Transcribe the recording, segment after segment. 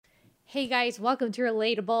Hey guys, welcome to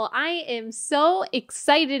Relatable. I am so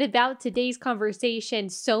excited about today's conversation.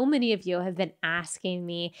 So many of you have been asking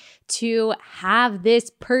me to have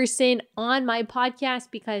this person on my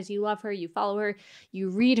podcast because you love her, you follow her, you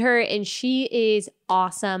read her, and she is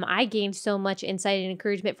awesome. I gained so much insight and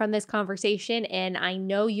encouragement from this conversation, and I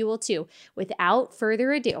know you will too. Without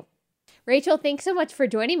further ado, Rachel, thanks so much for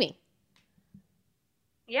joining me.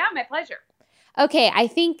 Yeah, my pleasure. Okay, I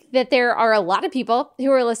think that there are a lot of people who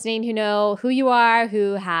are listening who know who you are,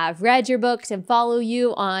 who have read your books and follow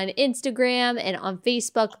you on Instagram and on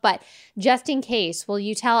Facebook. But just in case, will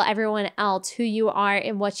you tell everyone else who you are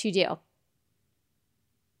and what you do?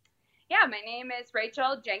 Yeah, my name is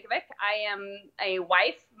Rachel Jankovic. I am a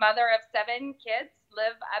wife, mother of 7 kids,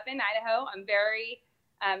 live up in Idaho. I'm very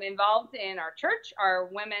involved in our church, our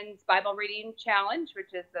Women's Bible Reading Challenge,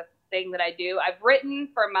 which is the thing that I do. I've written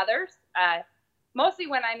for mothers, mostly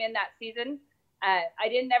when I'm in that season. I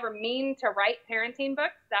didn't ever mean to write parenting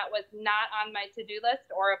books. That was not on my to-do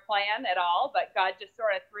list or a plan at all, but God just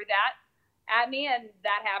sort of threw that at me, and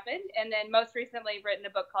that happened. And then most recently written a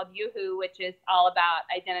book called Yoo-Hoo, which is all about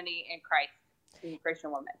identity in Christ, being a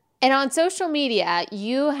Christian woman. And on social media,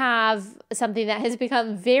 you have something that has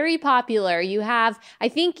become very popular. You have, I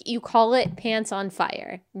think you call it Pants on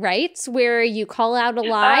Fire, right? Where you call out a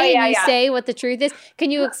lie and you say what the truth is.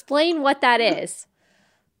 Can you explain what that is?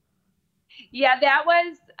 Yeah, that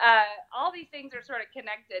was, all these things are sort of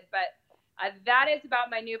connected, but that is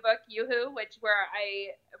about my new book, Yoo-Hoo, where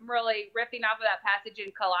I am really riffing off of that passage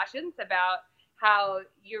in Colossians about how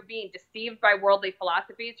you're being deceived by worldly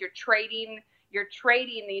philosophies. You're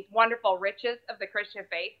trading these wonderful riches of the Christian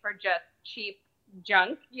faith for just cheap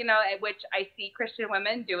junk, which I see Christian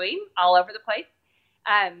women doing all over the place.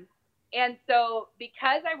 And so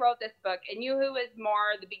because I wrote this book, and Yoo-Hoo is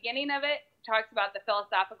more, the beginning of it talks about the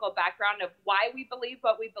philosophical background of why we believe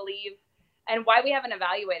what we believe and why we haven't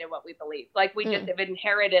evaluated what we believe. Like we just have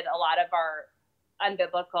inherited a lot of our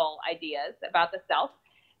unbiblical ideas about the self.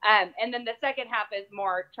 And then the second half is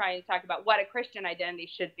more trying to talk about what a Christian identity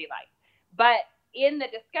should be like. But in the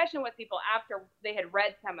discussion with people after they had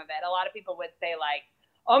read some of it, a lot of people would say like,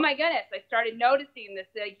 oh my goodness, I started noticing this.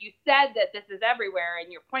 You said that this is everywhere and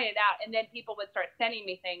you're pointing it out. And then people would start sending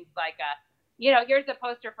me things like, here's a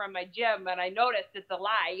poster from my gym and I noticed it's a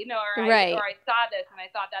lie, or I saw this and I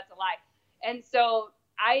thought that's a lie. And so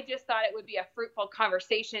I just thought it would be a fruitful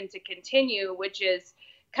conversation to continue, which is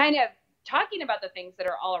kind of talking about the things that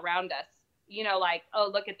are all around us, like, oh,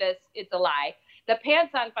 look at this, it's a lie. The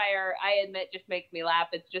pants on fire, I admit, just makes me laugh.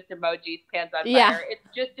 It's just emojis, pants on fire. It's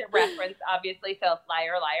just a reference, obviously, to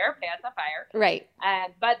liar, liar, pants on fire. Right.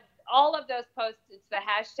 But all of those posts, it's the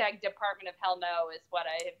hashtag Department of Hell No is what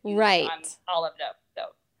I have used on all of them. So,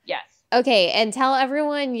 yes. Okay, and tell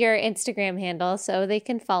everyone your Instagram handle so they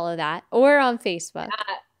can follow that, or on Facebook.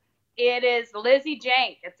 It is Lizzie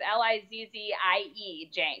Jank. It's Lizzie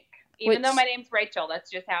Jank. Even though my name's Rachel, that's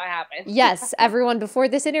just how it happens. Yes, everyone, before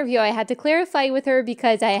this interview, I had to clarify with her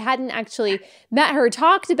because I hadn't actually met her,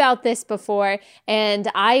 talked about this before, and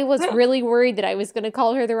I was really worried that I was going to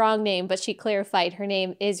call her the wrong name, but she clarified her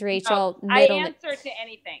name is Rachel. I answer to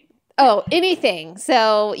anything. Oh, anything.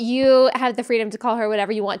 So you have the freedom to call her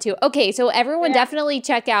whatever you want to. Okay, so everyone definitely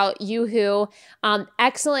check out Yoo-Hoo.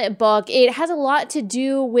 Excellent book. It has a lot to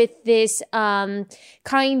do with this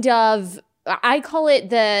kind of, I call it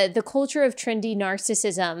the culture of trendy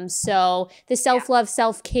narcissism. So the self-love,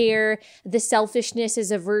 self-care, the selfishness is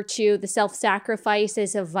a virtue, the self-sacrifice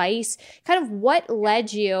is a vice. Kind of what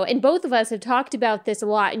led you, and both of us have talked about this a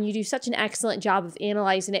lot, and you do such an excellent job of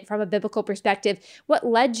analyzing it from a biblical perspective. What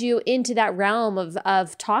led you into that realm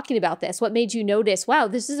of talking about this? What made you notice, wow,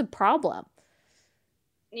 this is a problem?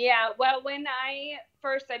 Yeah, well, when I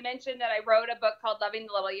mentioned that I wrote a book called Loving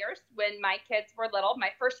the Little Years when my kids were little. My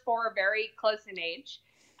first 4 are very close in age.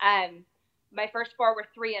 My first 4 were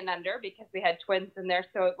 3 and under because we had twins in there.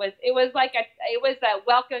 So it was a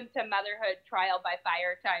welcome to motherhood trial by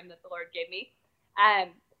fire time that the Lord gave me.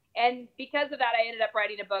 And because of that, I ended up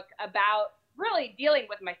writing a book about really dealing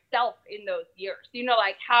with myself in those years.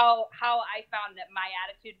 Like how I found that my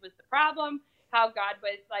attitude was the problem, how God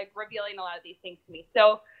was like revealing a lot of these things to me.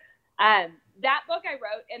 So that book I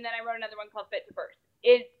wrote, and then I wrote another one called Fit to Burst.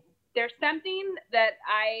 There's something that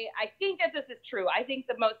I think that this is true. I think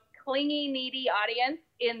the most clingy, needy audience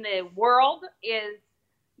in the world is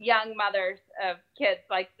young mothers of kids.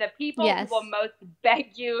 Like the people who will most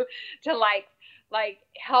beg you to like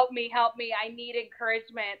help me. I need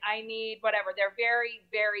encouragement. I need whatever. They're very,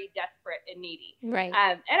 very desperate and needy. Right.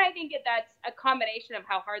 And I think that's a combination of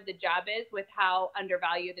how hard the job is with how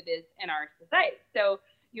undervalued it is in our society. So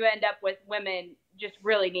you end up with women just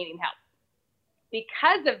really needing help.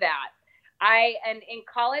 because of that, and in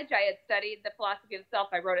college, I had studied the philosophy of the self.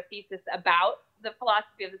 I wrote a thesis about the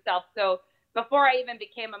philosophy of the self. So before I even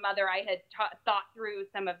became a mother, I had thought through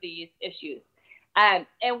some of these issues. And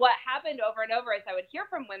what happened over and over is I would hear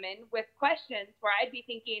from women with questions where I'd be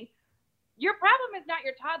thinking, your problem is not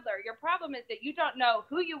your toddler. Your problem is that you don't know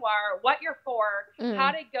who you are, what you're for,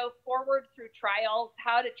 how to go forward through trials,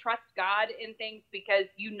 how to trust God in things, because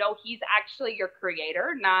you know he's actually your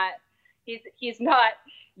creator, not he's not,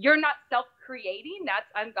 you're not self-creating. That's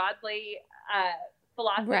ungodly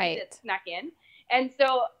philosophy that snuck in. And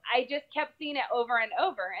so I just kept seeing it over and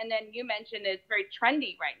over. And then you mentioned it's very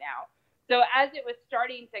trendy right now. So as it was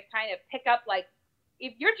starting to kind of pick up, like,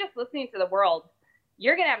 if you're just listening to the world,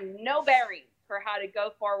 you're going to have no bearing for how to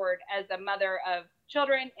go forward as a mother of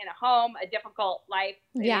children in a home, a difficult life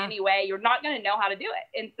in any way. You're not going to know how to do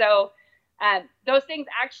it. And so those things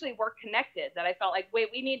actually were connected, that I felt like, wait,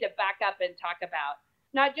 we need to back up and talk about,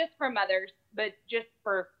 not just for mothers, but just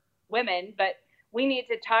for women, but we need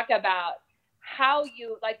to talk about how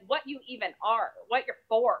you, like, what you even are, what you're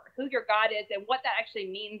for, who your God is, and what that actually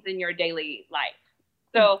means in your daily life.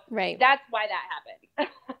 So that's why that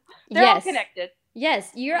happened. They're all connected.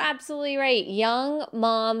 Yes, you're absolutely right. Young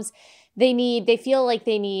moms, they feel like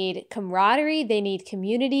they need camaraderie, they need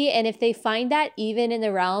community. And if they find that even in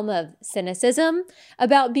the realm of cynicism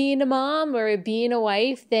about being a mom or being a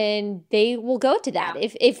wife, then they will go to that.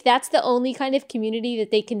 If that's the only kind of community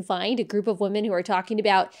that they can find, a group of women who are talking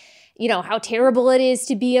about, you know, how terrible it is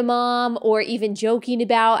to be a mom, or even joking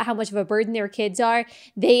about how much of a burden their kids are,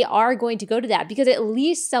 they are going to go to that, because at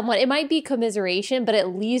least someone, it might be commiseration, but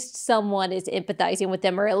at least someone is empathizing with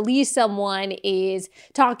them, or at least someone is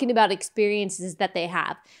talking about experiences that they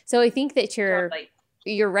have. So I think that you're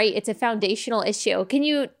right. It's a foundational issue. Can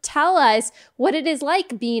you tell us what it is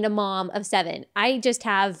like being a mom of 7? I just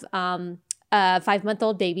have a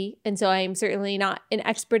 5-month-old baby, and so I'm certainly not an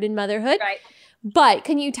expert in motherhood. Right. But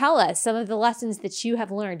can you tell us some of the lessons that you have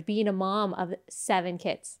learned being a mom of 7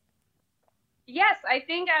 kids? Yes, I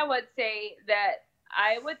think I would say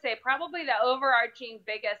probably the overarching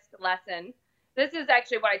biggest lesson. This is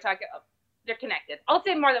actually what I talk about. They're connected. I'll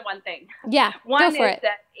say more than one thing. Yeah, one is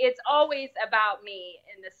that it's always about me,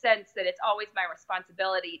 in the sense that it's always my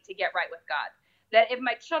responsibility to get right with God. That if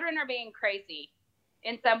my children are being crazy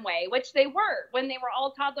in some way, which they were when they were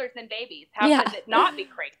all toddlers and babies, how could it not be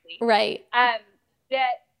crazy? Right.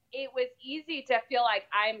 That it was easy to feel like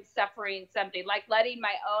I'm suffering something, like letting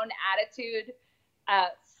my own attitude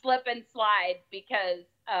slip and slide because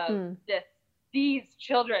of these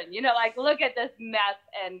children, you know, like, look at this mess,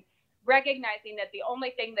 and recognizing that the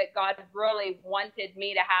only thing that God really wanted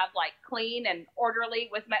me to have, like, clean and orderly,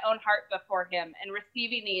 was my own heart before him, and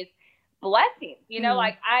receiving these blessings, you know,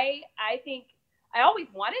 like I think I always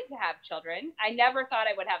wanted to have children. I never thought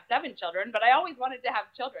I would have 7 children, but I always wanted to have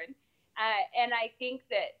children. And I think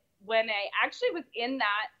that when I actually was in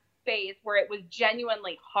that phase where it was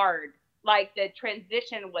genuinely hard, like the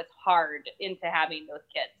transition was hard into having those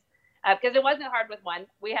kids, because it wasn't hard with one.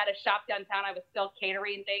 We had a shop downtown. I was still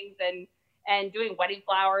catering things and doing wedding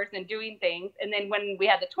flowers and doing things. And then when we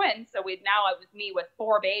had the twins, so it was me with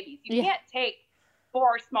 4 babies. You can't take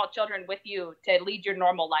 4 small children with you to lead your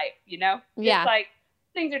normal life, you know? It's like,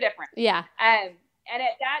 things are different. Yeah. And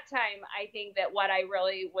at that time, I think that what I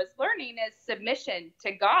really was learning is submission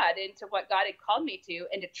to God, and to what God had called me to,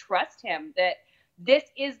 and to trust him that this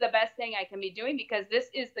is the best thing I can be doing, because this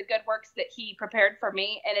is the good works that he prepared for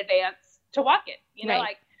me in advance to walk in. You know,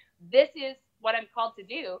 like, this is what I'm called to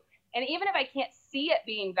do. And even if I can't see it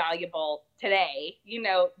being valuable today, you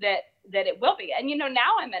know, that it will be. And, you know,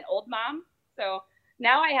 now I'm an old mom. So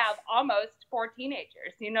now I have almost 4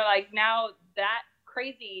 teenagers, you know, like, now that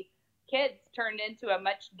crazy kids turned into a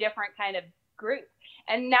much different kind of group.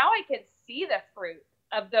 And now I can see the fruit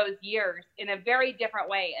of those years in a very different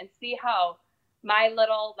way, and see how my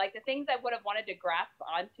little, like, the things I would have wanted to grasp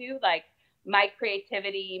onto, like my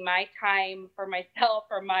creativity, my time for myself,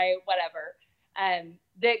 or my whatever,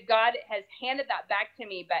 that God has handed that back to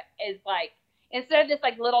me, but is like, instead of this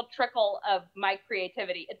like little trickle of my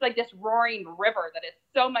creativity, it's like this roaring river that is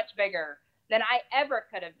so much bigger than I ever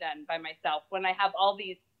could have done by myself, when I have all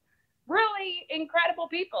these really incredible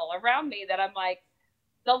people around me that I'm like,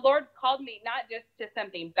 the Lord called me not just to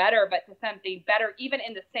something better, but to something better, even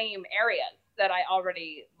in the same areas that I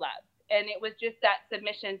already loved. And it was just that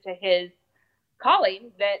submission to his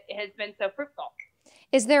calling that has been so fruitful.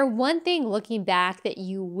 Is there one thing, looking back, that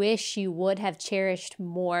you wish you would have cherished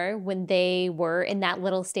more when they were in that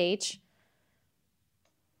little stage?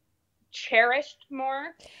 Cherished more?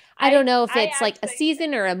 I don't know if it's like a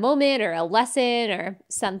season or a moment or a lesson or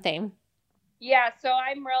something. Yeah, so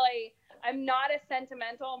I'm not a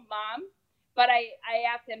sentimental mom, but I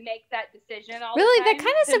have to make that decision all the Really, that time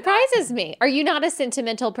kind of to not. surprises me. Are you not a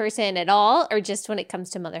sentimental person at all, or just when it comes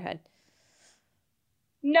to motherhood?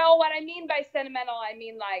 No, what I mean by sentimental, I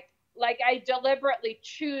mean like I deliberately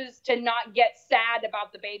choose to not get sad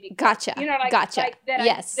about the baby. Gotcha. You know, like Gotcha. like that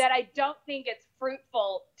Yes. I don't think it's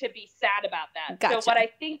fruitful to be sad about that. Gotcha. So what I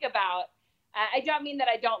think about, I don't mean that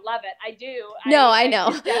I don't love it. I do. No, I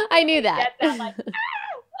know. just I knew definitely that. get like,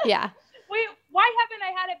 Yeah. wait, why haven't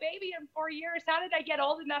I had a baby in 4 years? How did I get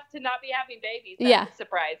old enough to not be having babies? That's Yeah. a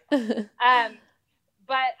surprise.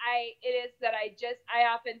 But it is that I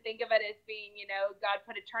often think of it as being, you know, God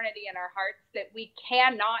put eternity in our hearts, that we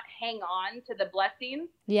cannot hang on to the blessings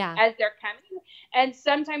as they're coming. And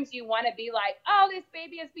sometimes you want to be like, oh, this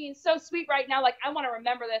baby is being so sweet right now. Like, I want to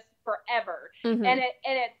remember this forever. Mm-hmm. And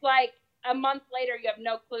it's like a month later, you have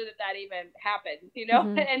no clue that even happened, you know?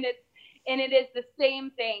 Mm-hmm. And it is the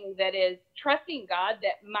same thing that is trusting God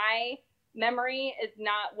that my memory is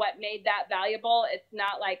not what made that valuable. It's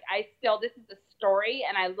not like this is a story,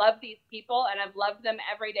 and I love these people, and I've loved them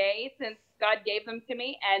every day since God gave them to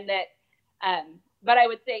me. And that, but I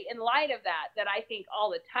would say in light of that I think all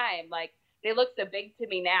the time, like, they look so big to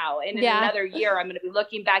me now. And in another year, I'm going to be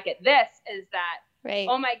looking back at this is that, right.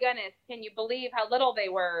 Oh my goodness, can you believe how little they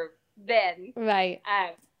were then? Right.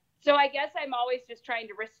 So I guess I'm always just trying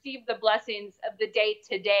to receive the blessings of the day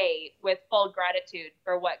to day with full gratitude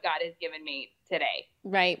for what God has given me today.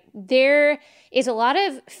 Right. There is a lot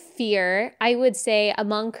of fear, I would say,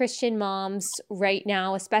 among Christian moms right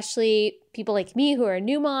now, especially people like me who are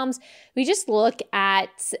new moms. We just look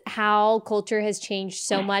at how culture has changed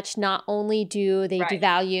so much. Not only do they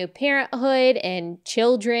devalue parenthood and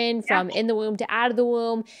children from in the womb to out of the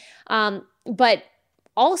womb, but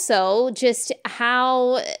also just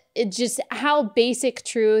how basic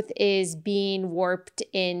truth is being warped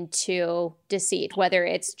into deceit, whether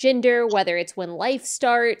it's gender, whether it's when life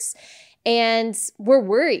starts. And we're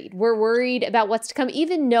worried about what's to come,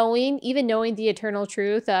 even knowing the eternal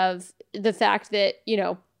truth of the fact that, you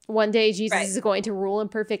know, one day Jesus is going to rule in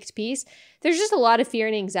perfect peace. There's just a lot of fear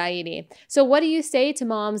and anxiety. So what do you say to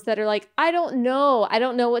moms that are like, I don't know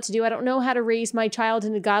what to do. I don't know how to raise my child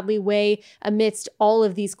in a godly way amidst all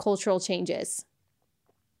of these cultural changes?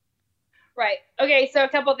 Right. Okay. So a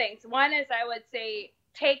couple things. One is, I would say,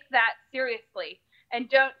 take that seriously and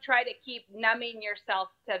don't try to keep numbing yourself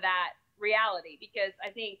to that reality, because I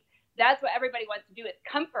think that's what everybody wants to do, is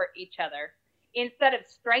comfort each other instead of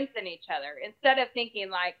strengthen each other. Instead of thinking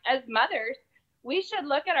like, as mothers, we should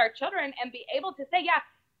look at our children and be able to say, yeah,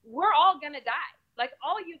 we're all going to die. Like,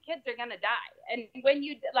 all you kids are going to die. And when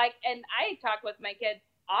you and I talk with my kids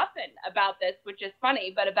often about this, which is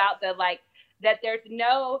funny, but about the, like, that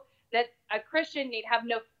that a Christian need have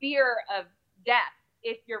no fear of death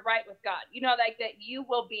if you're right with God. You know, like, that you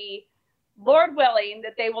will be, Lord willing,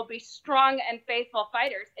 that they will be strong and faithful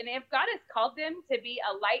fighters. And if God has called them to be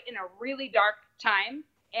a light in a really dark time,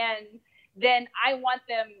 and then I want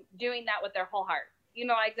them doing that with their whole heart. You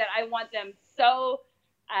know, like, that I want them so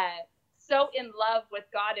in love with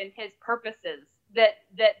God and his purposes that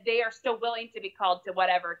they are still willing to be called to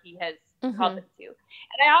whatever he has called them to.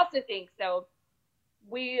 And I also think, so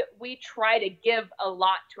we try to give a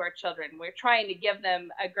lot to our children. We're trying to give them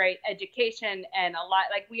a great education, and a lot,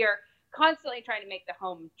 like, we are constantly trying to make the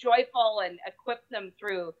home joyful and equip them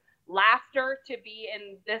through laughter to be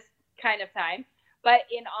in this kind of time. But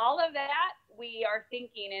in all of that, we are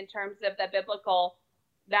thinking in terms of the biblical,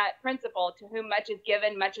 that principle, to whom much is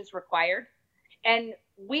given, much is required. And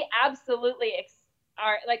we absolutely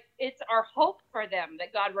are, like, it's our hope for them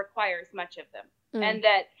that God requires much of them. And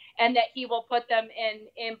that he will put them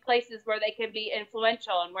in places where they can be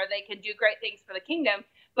influential and where they can do great things for the kingdom.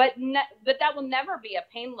 But that will never be a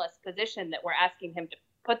painless position that we're asking him to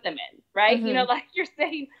put them in, right? You know, like you're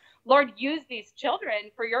saying, Lord, use these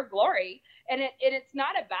children for your glory. And it's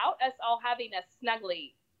not about us all having a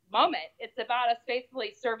snuggly moment. It's about us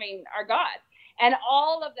faithfully serving our God. And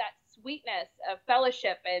all of that sweetness of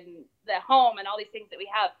fellowship and the home and all these things that we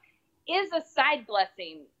have is a side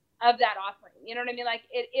blessing of that offering. You know what I mean? Like,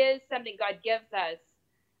 it is something God gives us,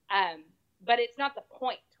 but it's not the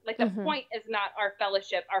point. Like, the point is not our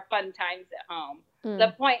fellowship, our fun times at home.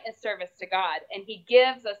 The point is service to God. And he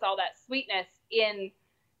gives us all that sweetness in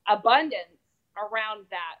abundance around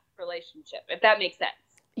that relationship, if that makes sense.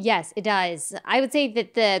 Yes, it does. I would say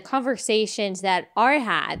that the conversations that are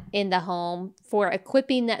had in the home for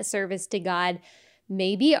equipping that service to God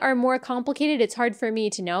maybe are more complicated. It's hard for me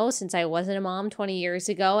to know since I wasn't a mom 20 years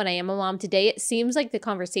ago and I am a mom today. It seems like the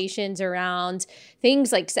conversations around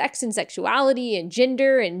things like sex and sexuality and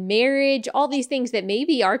gender and marriage, all these things that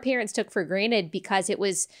maybe our parents took for granted because it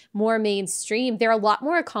was more mainstream, they're a lot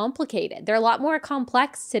more complicated. They're a lot more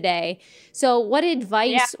complex today. So what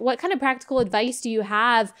advice, what kind of practical advice do you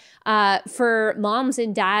have for moms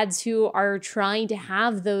and dads who are trying to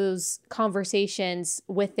have those conversations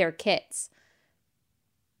with their kids?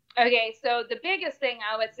 Okay, so the biggest thing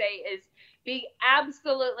I would say is be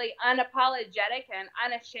absolutely unapologetic and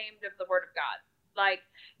unashamed of the Word of God. Like,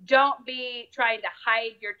 don't be trying to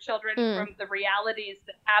hide your children from the realities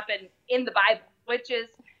that happen in the Bible, which is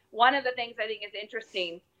one of the things I think is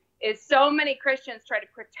interesting, is so many Christians try to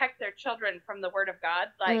protect their children from the Word of God.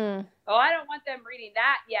 Like, oh, I don't want them reading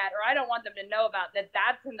that yet, or I don't want them to know about that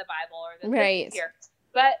that's in the Bible, or that this is here.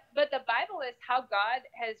 But the Bible is how God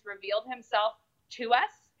has revealed himself to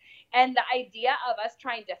us. And the idea of us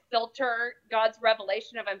trying to filter God's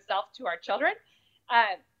revelation of himself to our children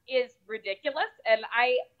is ridiculous. And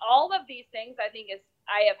all of these things, I think,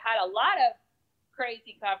 I have had a lot of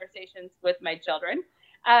crazy conversations with my children.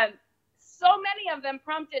 So many of them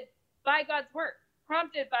prompted by God's word,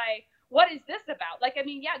 prompted by, what is this about? Like, I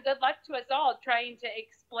mean, yeah, good luck to us all trying to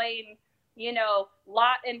explain,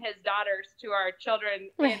 Lot and his daughters to our children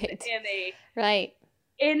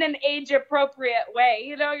in an age appropriate way.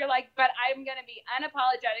 You're like, but I'm going to be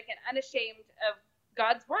unapologetic and unashamed of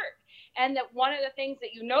God's word. And that one of the things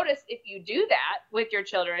that you notice if you do that with your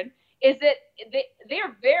children is that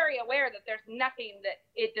they're very aware that there's nothing that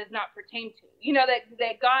it does not pertain to,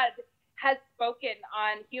 that God has spoken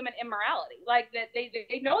on human immorality, like that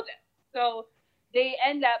they know this. So they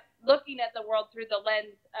end up looking at the world through the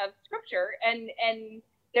lens of scripture. And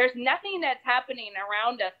there's nothing that's happening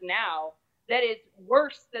around us now that is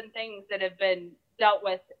worse than things that have been dealt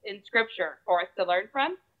with in scripture for us to learn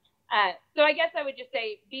from. So I guess I would just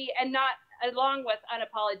say and not along with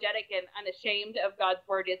unapologetic and unashamed of God's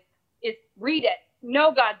word is read it,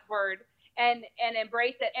 know God's word, and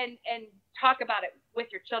embrace it and talk about it with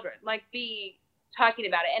your children, like be talking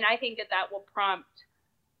about it. And I think that will prompt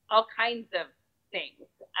all kinds of things.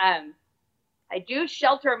 I do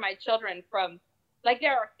shelter my children from, like,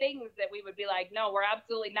 there are things that we would be like, no, we're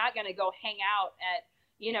absolutely not going to go hang out at,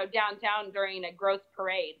 downtown during a gross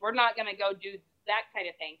parade. We're not going to go do that kind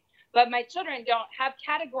of thing. But my children don't have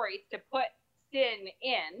categories to put sin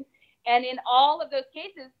in. And in all of those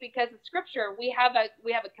cases, because of scripture, we have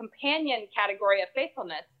a companion category of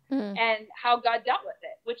faithfulness and how God dealt with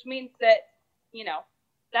it, which means that,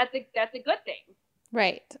 that's a good thing.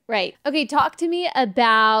 Right. Okay, talk to me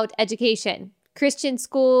about education. Christian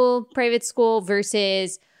school, private school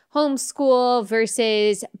versus homeschool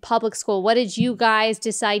versus public school. What did you guys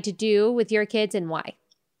decide to do with your kids and why?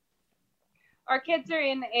 Our kids are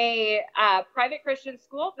in a private Christian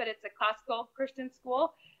school, but it's a classical Christian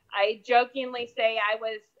school. I jokingly say I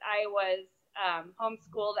was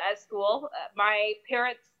homeschooled at school. My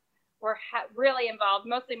parents were really involved.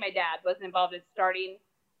 Mostly my dad was involved in starting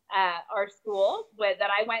our school that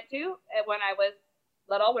I went to when I was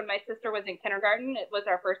little. When my sister was in kindergarten, it was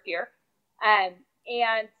our first year.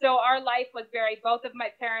 And so our life was both of my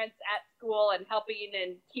parents at school and helping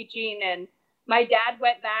and teaching. And my dad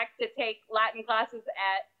went back to take Latin classes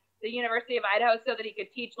at the University of Idaho so that he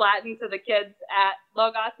could teach Latin to the kids at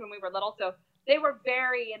Logos when we were little. So they were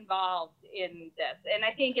very involved in this. And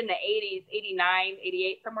I think in the 80s, 89,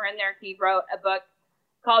 88, somewhere in there, he wrote a book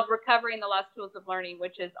called Recovering the Lost Tools of Learning,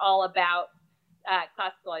 which is all about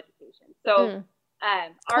classical education. So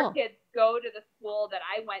our kids go to the school that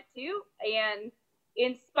I went to. And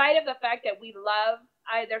in spite of the fact that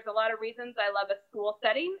there's a lot of reasons I love a school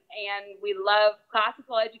setting, and we love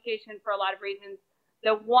classical education for a lot of reasons.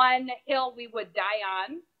 The one hill we would die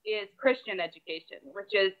on is Christian education,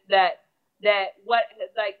 which is that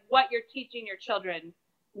what you're teaching your children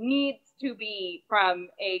needs to be from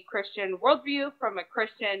a Christian worldview, from a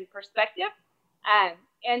Christian perspective.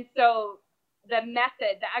 And so the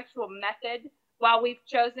actual method, while we've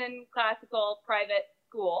chosen classical private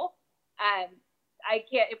school,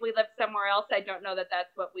 if we lived somewhere else, I don't know that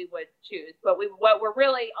that's what we would choose. But what we're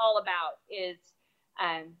really all about is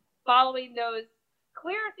following those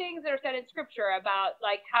clear things that are said in scripture about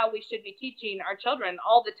like how we should be teaching our children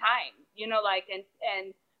all the time,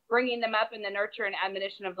 and bringing them up in the nurture and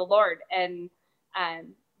admonition of the Lord. And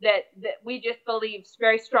that we just believe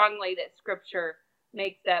very strongly that scripture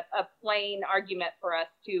makes a plain argument for us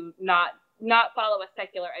to not follow a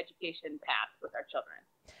secular education path with our children.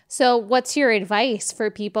 So what's your advice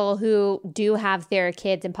for people who do have their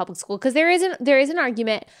kids in public school? Because there is an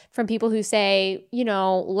argument from people who say,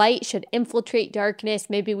 light should infiltrate darkness.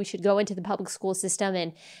 Maybe we should go into the public school system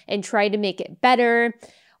and try to make it better.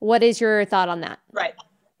 What is your thought on that? Right.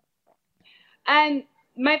 And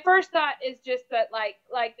my first thought is just that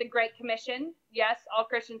like the Great Commission, yes, all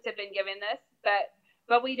Christians have been given this,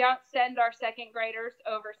 but we don't send our second graders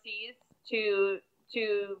overseas to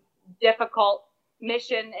difficult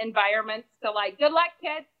mission environments to like, good luck,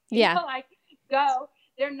 kids. Go.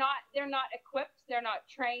 They're not equipped. They're not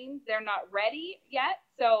trained. They're not ready yet.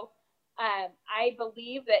 So I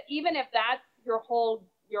believe that even if that's your whole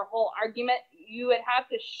argument, you would have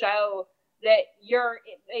to show that you're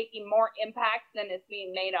making more impact than is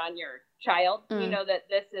being made on your child.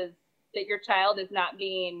 That your child is not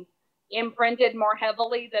being imprinted more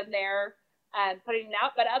heavily than they're putting it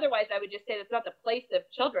out. But otherwise, I would just say that's not the place of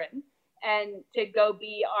children, and to go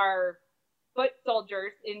be our foot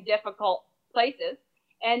soldiers in difficult places.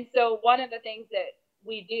 And so one of the things that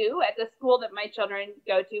we do at the school that my children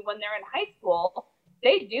go to when they're in high school,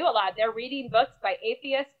 they do a lot. They're reading books by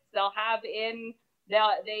atheists.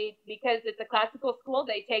 Because it's a classical school,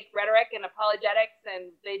 they take rhetoric and apologetics,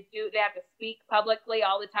 and they have to speak publicly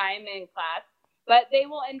all the time in class. But they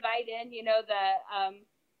will invite in, the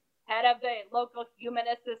head of the local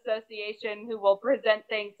humanist association who will present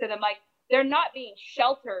things to them. Like, they're not being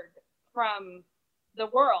sheltered from the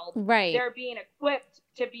world. Right. They're being equipped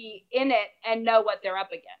to be in it and know what they're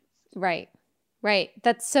up against. Right. Right.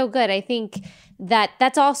 That's so good. I think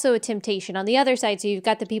that's also a temptation on the other side. So you've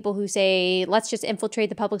got the people who say, let's just infiltrate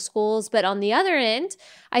the public schools. But on the other end,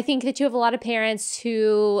 I think that you have a lot of parents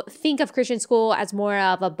who think of Christian school as more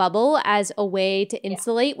of a bubble, as a way to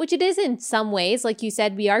insulate, which it is in some ways. Like you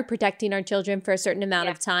said, we are protecting our children for a certain amount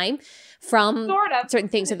of time from certain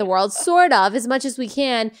things of the world, sort of, as much as we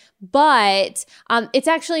can. But it's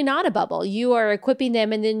actually not a bubble. You are equipping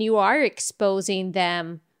them, and then you are exposing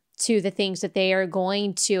them to the things that they are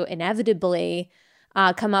going to inevitably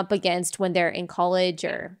come up against when they're in college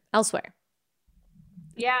or elsewhere.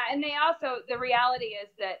 Yeah, and the reality is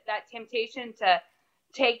that temptation to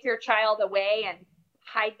take your child away and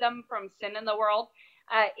hide them from sin in the world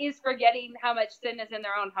is forgetting how much sin is in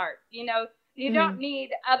their own heart. You don't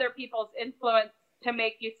need other people's influence to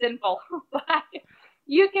make you sinful.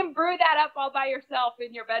 You can brew that up all by yourself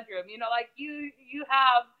in your bedroom. You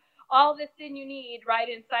have all the sin you need right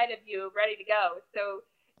inside of you, ready to go. So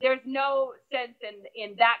there's no sense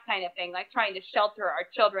in that kind of thing, like trying to shelter our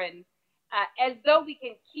children as though we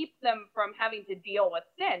can keep them from having to deal with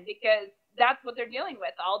sin, because that's what they're dealing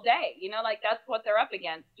with all day. That's what they're up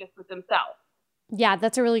against just with themselves. Yeah,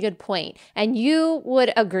 that's a really good point. And you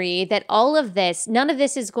would agree that all of this, none of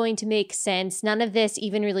this is going to make sense. None of this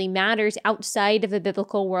even really matters outside of a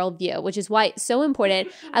biblical worldview, which is why it's so important.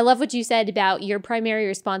 I love what you said about your primary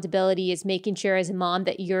responsibility is making sure as a mom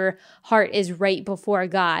that your heart is right before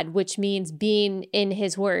God, which means being in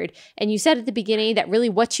His Word. And you said at the beginning that really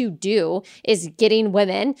what you do is getting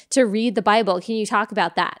women to read the Bible. Can you talk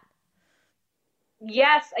about that?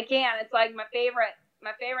 Yes, I can. It's like my favorite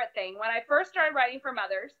thing. When I first started writing for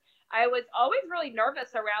mothers, I was always really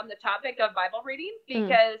nervous around the topic of Bible reading,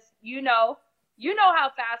 because you know how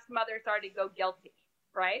fast mothers are to go guilty,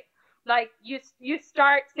 right? Like you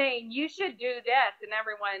start saying you should do this, and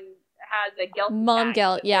everyone has a guilt. Mom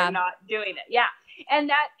guilt, yeah. They're not doing it, yeah.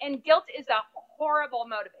 And guilt is a horrible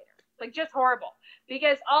motivator, like just horrible,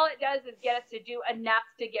 because all it does is get us to do enough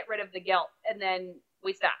to get rid of the guilt, and then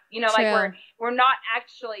we stop. Like we're not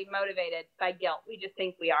actually motivated by guilt. We just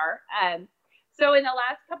think we are. So in the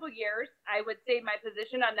last couple of years, I would say my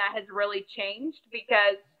position on that has really changed,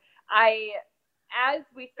 because as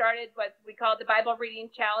we started what we call the Bible Reading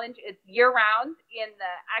Challenge, it's year round. In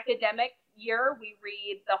the academic year, we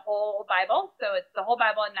read the whole Bible. So it's the whole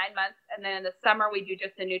Bible in 9 months. And then in the summer, we do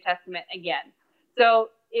just the New Testament again. So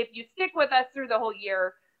if you stick with us through the whole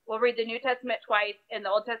year, we'll read the New Testament twice and the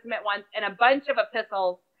Old Testament once, and a bunch of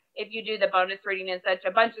epistles. If you do the bonus reading and such,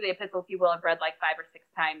 a bunch of the epistles you will have read like 5 or 6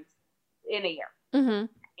 times in a year.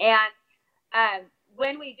 Mm-hmm. And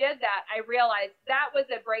when we did that, I realized that was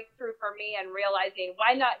a breakthrough for me, and realizing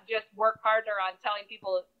why not just work harder on telling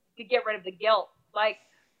people to get rid of the guilt. Like,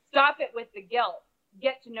 stop it with the guilt.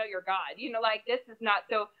 Get to know your God. This is not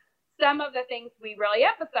so. Some of the things we really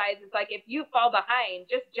emphasize is like, if you fall behind,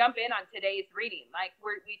 just jump in on today's reading. Like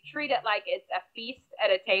we treat it like it's a feast at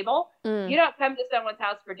a table. You don't come to someone's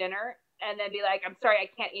house for dinner and then be like, I'm sorry, I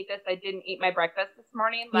can't eat this. I didn't eat my breakfast this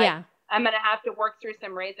morning. I'm going to have to work through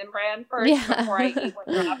some Raisin Bran first before I eat what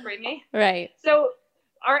you're offering me. Right. So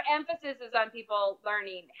our emphasis is on people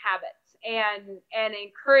learning habits. and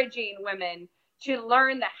encouraging women to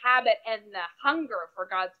learn the habit and the hunger for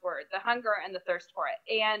God's word, the hunger and the thirst for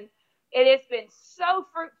it. And it has been so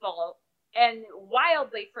fruitful and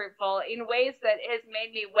wildly fruitful in ways that has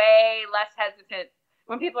made me way less hesitant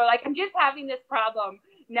when people are like, I'm just having this problem.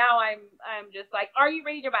 Now I'm just like, are you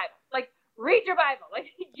reading your Bible? Like, read your Bible. Like,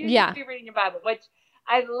 you need to be reading your Bible, which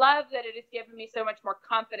I love that it has given me so much more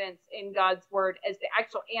confidence in God's word as the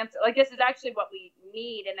actual answer. Like, this is actually what we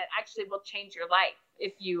need, and it actually will change your life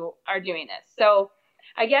if you are doing this. So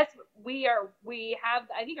I guess we have,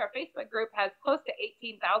 I think our Facebook group has close to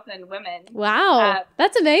 18,000 women. Wow.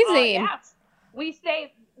 That's amazing. Yeah. We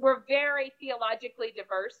say we're very theologically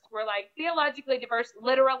diverse. We're like theologically diverse,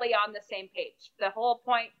 literally on the same page. The whole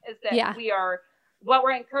point is that we are, what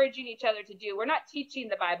we're encouraging each other to do. We're not teaching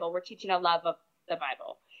the Bible. We're teaching a love of the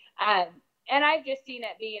Bible. And I've just seen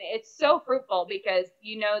it being, it's so fruitful because,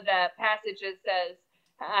 you know, the passage that says,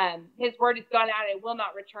 his word has gone out, it will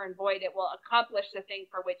not return void. It will accomplish the thing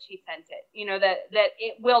for which he sent it. You know, that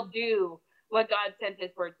it will do what God sent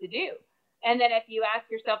his word to do. And then if you ask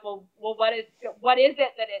yourself, well, what is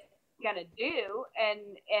it that it's going to do?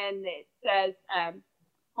 And it says,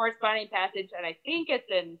 corresponding passage, and I think it's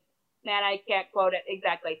in, man, I can't quote it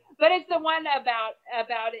exactly, but it's the one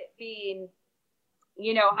about it being,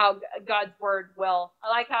 you know, how God's word will, I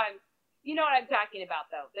like how you know what I'm talking about,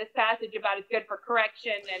 though. This passage about it's good for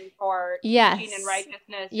correction and for teaching and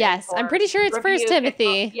righteousness. Yes, I'm pretty sure it's 1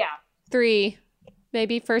 Timothy 3,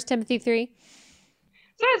 maybe 1 Timothy 3.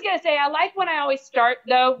 So I was going to say, I like when I always start,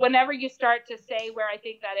 though, whenever you start to say where I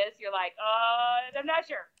think that is, you're like, I'm not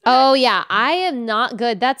sure. Oh, yeah. I am not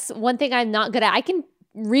good. That's one thing I'm not good at. I can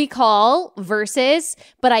recall verses,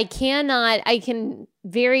 but I can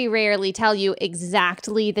very rarely tell you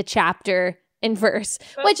exactly the chapter and verse,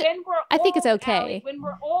 but which I think it's okay. Allie, when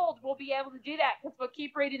we're old, we'll be able to do that because we'll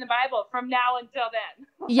keep reading the Bible from now until then.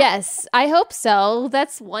 Yes, I hope so.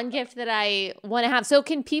 That's one gift that I want to have. So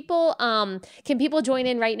can people join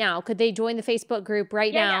in right now? Could they join the Facebook group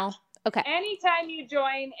right now? Yeah. Okay. Anytime you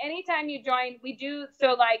join, we do.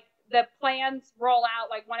 So like the plans roll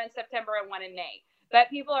out like one in September and one in May,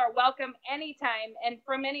 but people are welcome anytime. And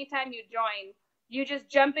from any time you join, you just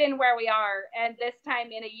jump in where we are. And this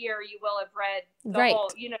time in a year, you will have read the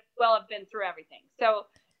whole, you know, will have been through everything. So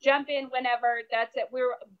jump in whenever. That's it.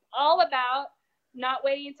 We're all about not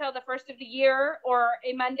waiting until the first of the year or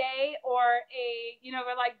a Monday or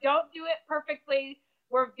we're like, don't do it perfectly.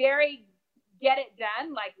 We're very get it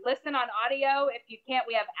done. Like listen on audio. If you can't,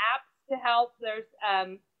 we have apps to help. There's,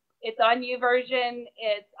 it's on YouVersion.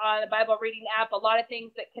 It's on a Bible reading app. A lot of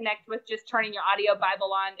things that connect with just turning your audio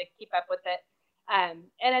Bible on to keep up with it. And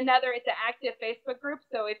it's an active Facebook group.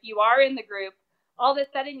 So if you are in the group, all of a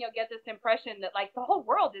sudden you'll get this impression that like the whole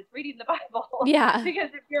world is reading the Bible. Yeah. Because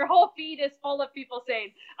if your whole feed is full of people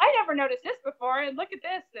saying, I never noticed this before and look at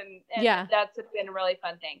this. And that's been a really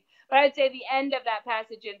fun thing. But I'd say the end of that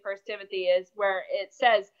passage in 1 Timothy is where it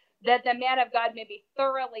says that the man of God may be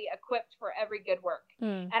thoroughly equipped for every good work.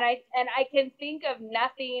 And I can think of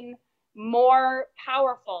nothing more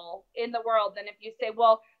powerful in the world than if you say,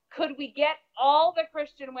 well, could we get all the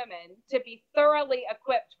Christian women to be thoroughly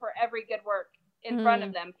equipped for every good work in front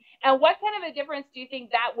of them? And what kind of a difference do you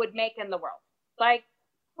think that would make in the world? Like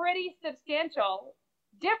pretty substantial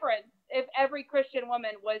difference if every Christian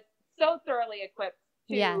woman was so thoroughly equipped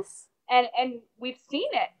to. Yes. And we've seen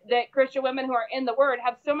it that Christian women who are in the word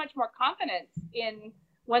have so much more confidence in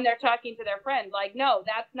when they're talking to their friend, like, no,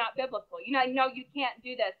 that's not biblical. You know, no, you can't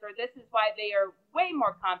do this, or this is why they are way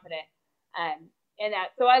more confident in that.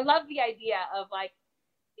 So I love the idea of like,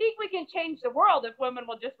 I think we can change the world if women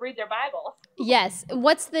will just read their Bibles. Yes.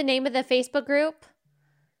 What's the name of the Facebook group?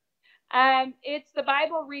 It's the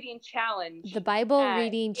Bible Reading Challenge. The Bible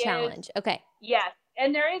Reading Challenge. Okay. Yes.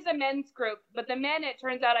 And there is a men's group, but the men, it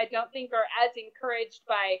turns out, I don't think are as encouraged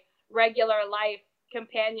by regular life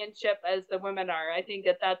companionship as the women are. I think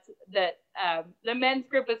that the men's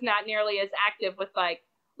group is not nearly as active with like,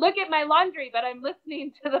 look at my laundry, but I'm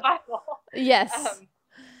listening to the Bible. Yes.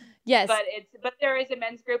 Yes. But there is a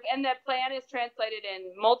men's group, and the plan is translated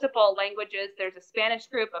in multiple languages. There's a Spanish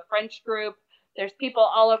group, a French group. There's people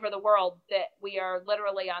all over the world that we are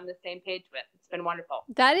literally on the same page with. It's been wonderful.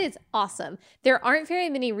 That is awesome. There aren't very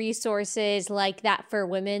many resources like that for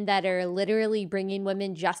women that are literally bringing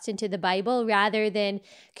women just into the Bible rather than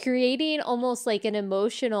creating almost like an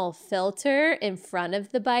emotional filter in front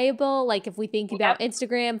of the Bible. Like if we think about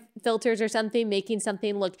Instagram filters or something, making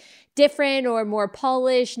something look different or more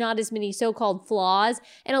polished, not as many so-called flaws.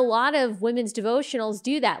 And a lot of women's devotionals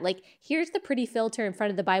do that. Like, here's the pretty filter in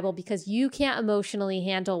front of the Bible because you can't emotionally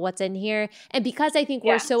handle what's in here. And because I think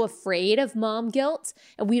we're so afraid of mom guilt,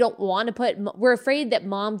 and we don't want to we're afraid that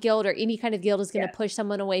mom guilt or any kind of guilt is going to push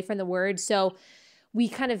someone away from the word. So we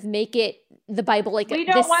kind of make it the Bible like we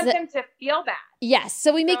don't want them to feel bad. Yes.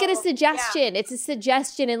 So we make it a suggestion. It's a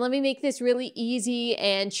suggestion. And let me make this really easy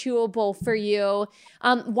and chewable for you.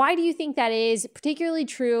 Why do you think that is particularly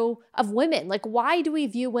true of women? Like, why do we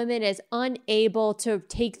view women as unable to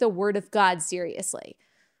take the word of God seriously?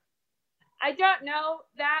 I don't know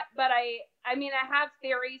that, but I mean, I have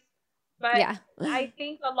theories. But I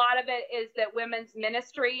think a lot of it is that women's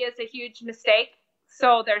ministry is a huge mistake.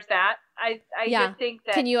 So there's that. I just think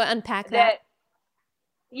that. Can you unpack that?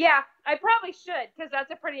 Yeah, I probably should because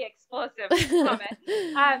that's a pretty explosive comment.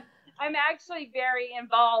 I'm actually very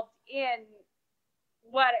involved in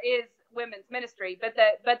what is women's ministry, but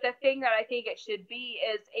the thing that I think it should be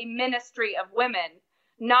is a ministry of women,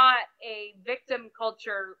 not a victim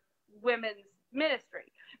culture women's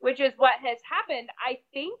ministry, which is what has happened. I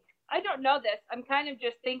think. I don't know this. I'm kind of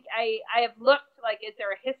just I have looked like, is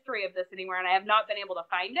there a history of this anywhere? And I have not been able to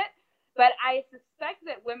find it. But I suspect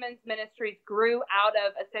that women's ministries grew out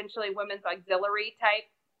of essentially women's auxiliary type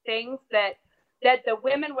things that the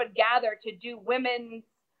women would gather to do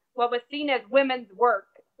what was seen as women's work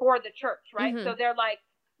for the church, right? Mm-hmm. So they're like,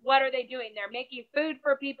 what are they doing? They're making food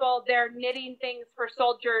for people. They're knitting things for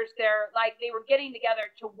soldiers. They were getting together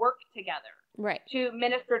to work together, right, to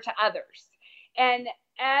minister to others. And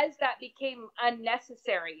as that became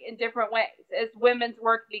unnecessary in different ways, as women's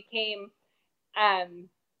work became,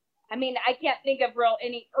 I can't think of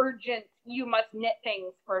any urgent, you must knit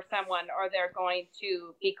things for someone or they're going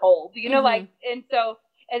to be cold, and so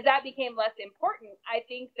as that became less important, I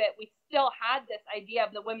think that we still had this idea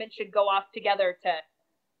of the women should go off together to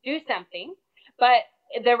do something. But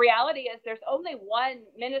the reality is there's only one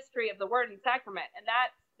ministry of the word and sacrament, and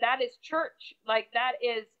that is church. Like, that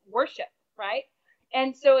is worship, right?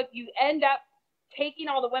 And so if you end up taking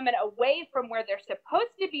all the women away from where they're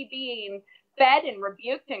supposed to be being fed and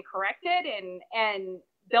rebuked and corrected and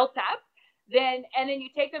built up, then you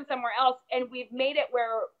take them somewhere else, and we've made it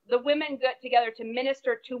where the women get together to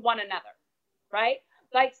minister to one another, right?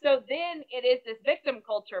 Like, so then it is this victim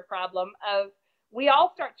culture problem of we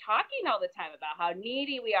all start talking all the time about how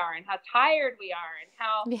needy we are and how tired we are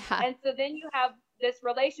and so then you have this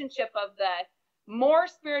relationship of the more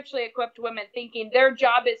spiritually equipped women thinking their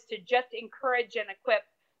job is to just encourage and equip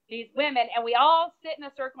these women, and we all sit in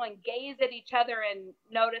a circle and gaze at each other and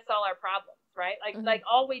notice all our problems, right? Like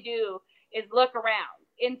all we do is look around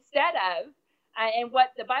instead of and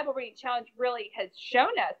what the Bible Reading Challenge really has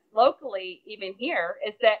shown us locally, even here,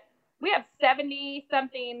 is that we have 70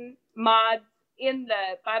 something mods in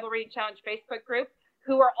the Bible Reading Challenge Facebook group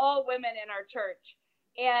who are all women in our church,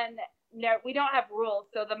 and no, we don't have rules.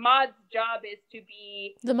 So the mod's job is to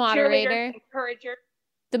be the moderator, encourager.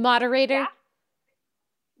 The moderator?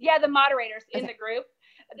 Yeah, the moderators in the group.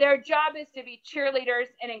 Their job is to be cheerleaders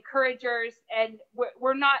and encouragers, and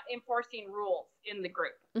we're not enforcing rules in the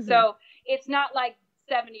group. Mm-hmm. So it's not like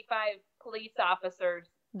 75 police officers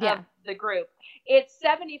of the group. It's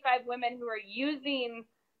 75 women who are using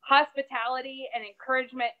hospitality and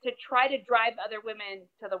encouragement to try to drive other women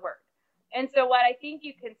to the word. And so what I think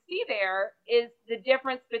you can see there is the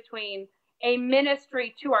difference between a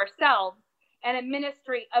ministry to ourselves and a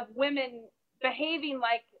ministry of women behaving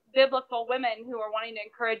like biblical women who are wanting to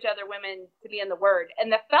encourage other women to be in the word.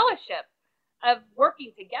 And the fellowship of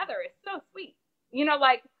working together is so sweet,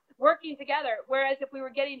 like working together. Whereas if we were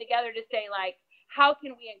getting together to say, like, how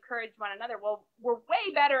can we encourage one another? Well, we're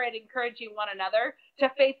way better at encouraging one another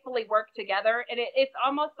to faithfully work together. And it's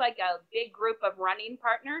almost like a big group of running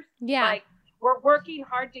partners. Yeah. Like, we're working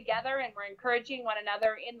hard together and we're encouraging one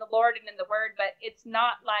another in the Lord and in the word, but it's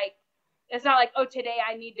not like, oh, today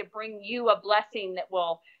I need to bring you a blessing that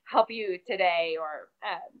will help you today.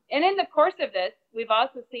 And in the course of this, we've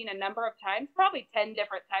also seen a number of times, probably 10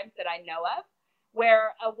 different times that I know of,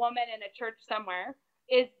 where a woman in a church somewhere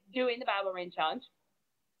is doing the Bible Reading Challenge.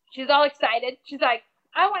 She's all excited. She's like,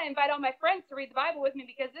 I want to invite all my friends to read the Bible with me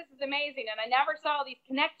because this is amazing. And I never saw all these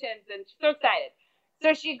connections. And she's so excited.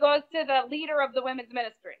 So she goes to the leader of the women's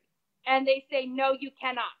ministry and they say, no, you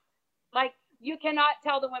cannot. Like, You cannot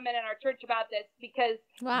tell the women in our church about this because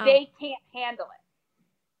Wow. they can't handle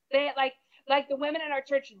it. They like the women in our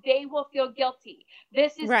church, they will feel guilty.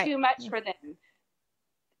 This is Right. too much for them.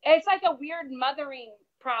 It's like a weird mothering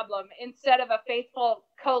problem instead of a faithful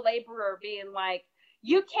co-laborer being like,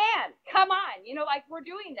 you can, come on, you know, like we're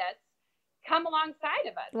doing this, come alongside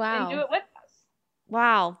of us Wow. and do it with us.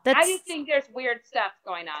 Wow. I just think there's weird stuff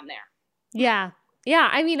going on there. Yeah. Yeah.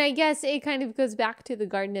 I mean, I guess it kind of goes back to the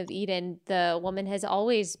Garden of Eden. The woman has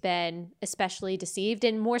always been especially deceived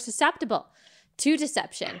and more susceptible to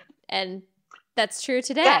deception. And that's true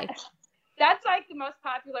today. That's like the most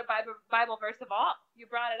popular Bible verse of all. You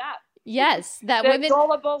brought it up. Yes, that the women,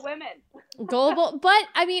 gullible women. Gullible, but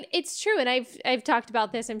I mean, it's true, and I've talked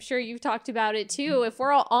about this. I'm sure you've talked about it too. If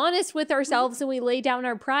we're all honest with ourselves and we lay down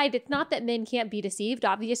our pride, it's not that men can't be deceived.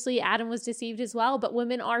 Obviously, Adam was deceived as well, but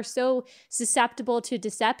women are so susceptible to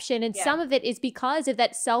deception, and some of it is because of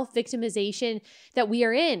that self-victimization that we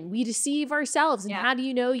are in. We deceive ourselves, and how do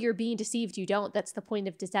you know you're being deceived? You don't. That's the point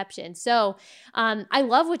of deception. So, I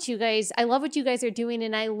love what you guys are doing,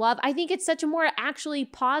 and I think it's such a more actually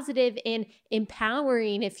positive and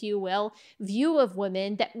empowering, if you will, view of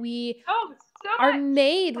women that we are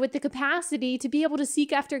made with the capacity to be able to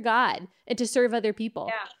seek after God and to serve other people.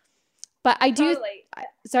 Yeah. But I do,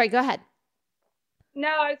 sorry, go ahead. No,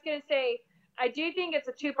 I was going to say, I do think it's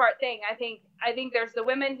a two-part thing. I think there's the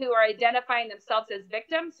women who are identifying themselves as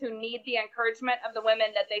victims who need the encouragement of the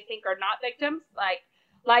women that they think are not victims.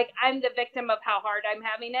 Like I'm the victim of how hard I'm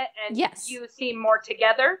having it, and you seem more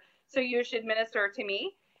together, so you should minister to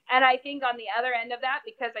me. And I think on the other end of that,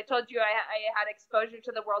 because I told you I had exposure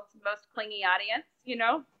to the world's most clingy audience, you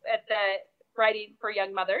know, at the Writing for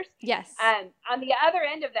Young Mothers. Yes. And on the other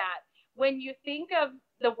end of that, when you think of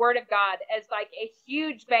the Word of God as like a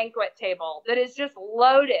huge banquet table that is just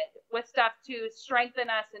loaded with stuff to strengthen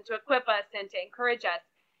us and to equip us and to encourage us.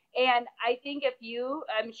 And I think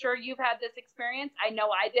I'm sure you've had this experience. I know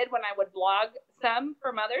I did when I would blog some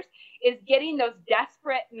from others, is getting those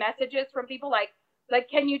desperate messages from people like,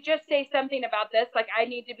 can you just say something about this? Like, I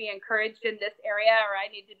need to be encouraged in this area, or I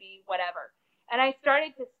need to be whatever. And I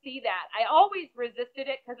started to see that. I always resisted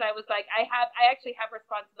it because I was like, I actually have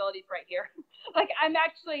responsibilities right here. Like, I'm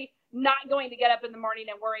actually not going to get up in the morning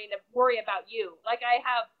and worry about you. Like, I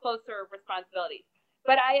have closer responsibilities.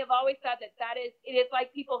 But I have always thought it is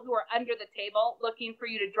like people who are under the table looking for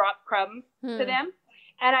you to drop crumbs to them.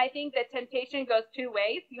 And I think that temptation goes two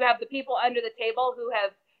ways. You have the people under the table who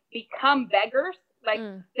have become beggars. Like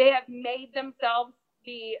they have made themselves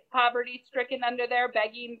be poverty stricken under there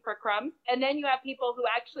begging for crumbs. And then you have people who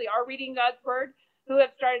actually are reading God's word who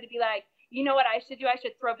have started to be like, you know what I should do? I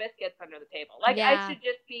should throw biscuits under the table. Like I should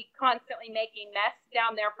just be constantly making mess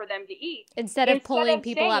down there for them to eat. Instead of pulling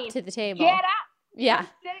people up to the table. Get up. Yeah.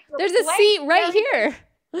 There's a seat right here.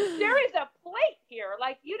 There is a plate here.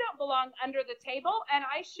 Like, you don't belong under the table, and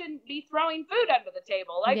I shouldn't be throwing food under the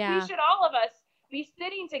table. Like, we should, all of us, be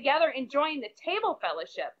sitting together enjoying the table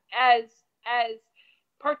fellowship as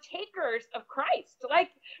partakers of Christ.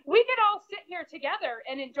 Like, we could all sit here together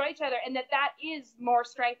and enjoy each other, and that is more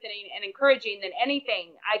strengthening and encouraging than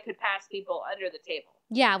anything I could pass people under the table.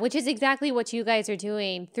 Yeah, which is exactly what you guys are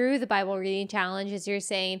doing through the Bible reading challenge. Is you're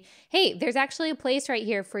saying, hey, there's actually a place right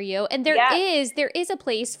here for you. And there is a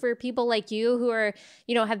place for people like you who are,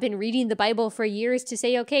 you know, have been reading the Bible for years to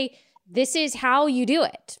say, okay, this is how you do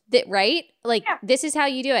it, right? Like, this is how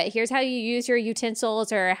you do it. Here's how you use your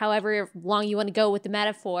utensils, or however long you want to go with the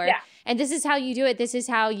metaphor. Yeah. And this is how you do it. This is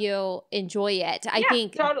how you enjoy it. I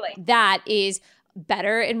think that is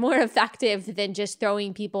better and more effective than just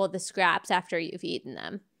throwing people the scraps after you've eaten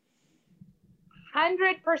them.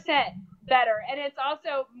 100% better. And it's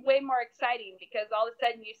also way more exciting because all of a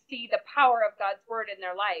sudden you see the power of God's word in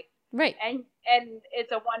their life. Right. And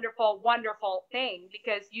it's a wonderful, wonderful thing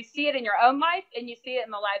because you see it in your own life and you see it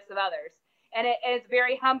in the lives of others. And it's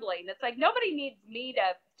very humbling. It's like, nobody needs me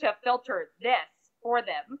to filter this for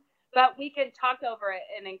them, but we can talk over it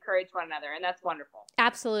and encourage one another. And that's wonderful.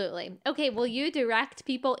 Absolutely. Okay. Will you direct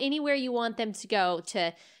people anywhere you want them to go,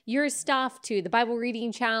 to your stuff, to the Bible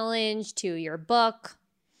reading challenge, to your book?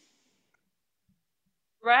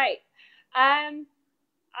 Right.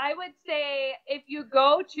 I would say if you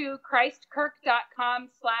go to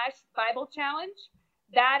christkirk.com/Bible challenge,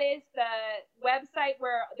 that is the website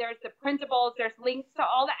where there's the printables, there's links to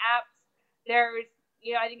all the apps, there's,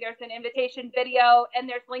 you know, I think there's an invitation video, and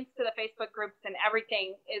there's links to the Facebook groups, and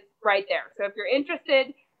everything is right there. So if you're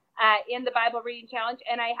interested in the Bible reading challenge,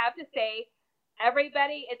 and I have to say,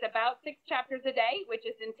 everybody, it's about 6 chapters a day, which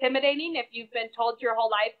is intimidating if you've been told your whole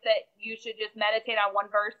life that you should just meditate on one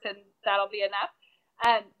verse and that'll be enough.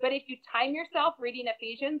 But if you time yourself reading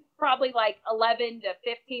Ephesians, probably like 11 to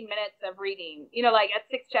 15 minutes of reading, like at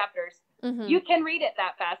 6 chapters, you can read it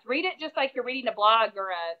that fast. Read it just like you're reading a blog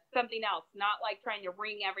or something else, not like trying to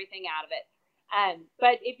wring everything out of it.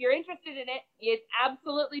 But if you're interested in it, it's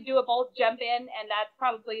absolutely doable. Jump in, and that's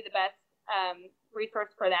probably the best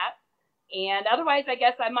resource for that. And otherwise, I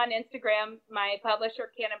guess I'm on Instagram. My publisher,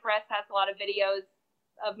 Canon Press, has a lot of videos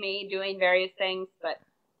of me doing various things, but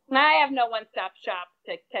I have no one-stop shop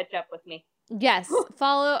to catch up with me. Yes.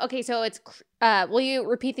 Follow. Okay, so it's, will you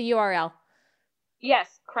repeat the URL?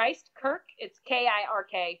 Yes, Christ Kirk. It's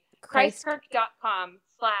KIRK.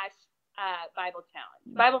 ChristKirk.com/Bible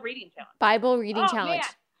Challenge. Bible Reading Challenge. Bible Reading Challenge.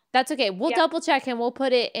 Man. That's okay. We'll double check and we'll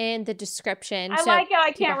put it in the description. I like how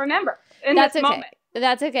I can't remember in this moment.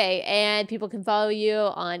 That's okay. And people can follow you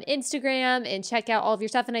on Instagram and check out all of your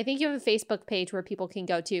stuff. And I think you have a Facebook page where people can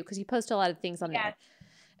go to because you post a lot of things on there.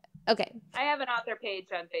 Okay. I have an author page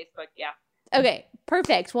on Facebook. Yeah. Okay.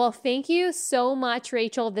 Perfect. Well, thank you so much,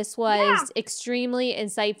 Rachel. This was extremely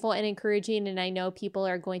insightful and encouraging. And I know people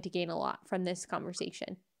are going to gain a lot from this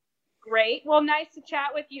conversation. Great. Well, nice to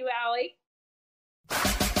chat with you, Allie.